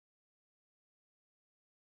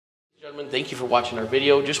Gentlemen, thank you for watching our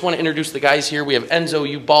video. Just want to introduce the guys here. We have Enzo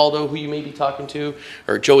Ubaldo, who you may be talking to,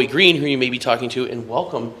 or Joey Green, who you may be talking to, and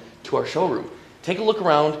welcome to our showroom. Take a look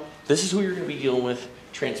around. This is who you're going to be dealing with.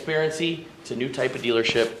 Transparency. It's a new type of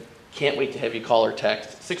dealership. Can't wait to have you call or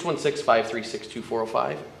text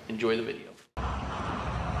 616-536-2405. Enjoy the video.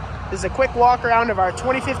 This is a quick walk around of our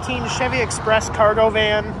 2015 Chevy Express cargo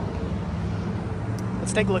van.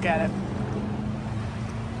 Let's take a look at it.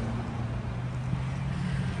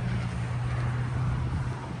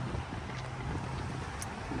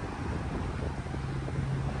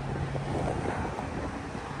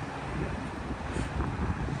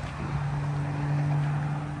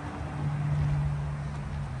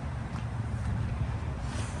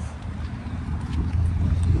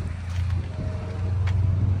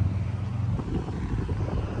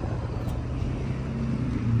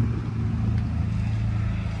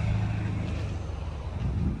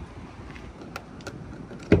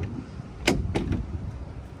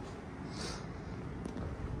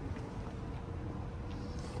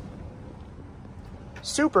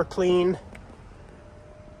 Super clean.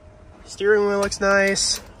 Steering wheel looks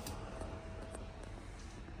nice.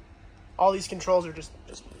 All these controls are just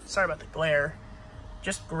sorry about the glare.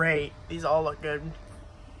 Just great. These all look good.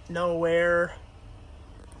 No wear.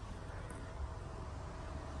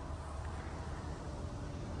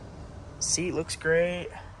 Seat looks great.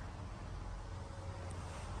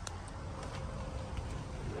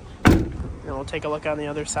 And we'll take a look on the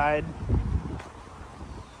other side.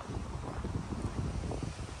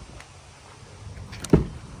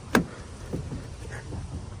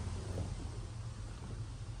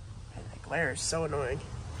 Glare is so annoying.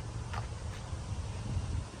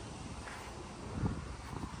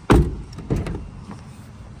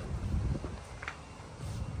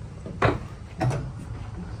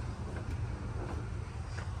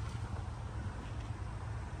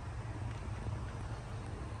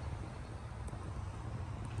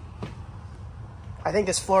 I think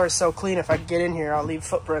this floor is so clean, if I get in here, I'll leave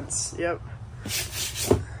footprints. Yep.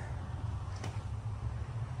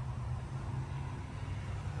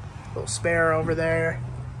 Little spare over there.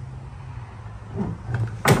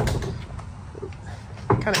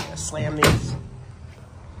 Kind of gotta slam these.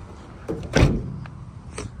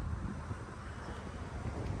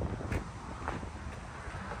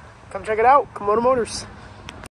 Come check it out. Komodo Motors.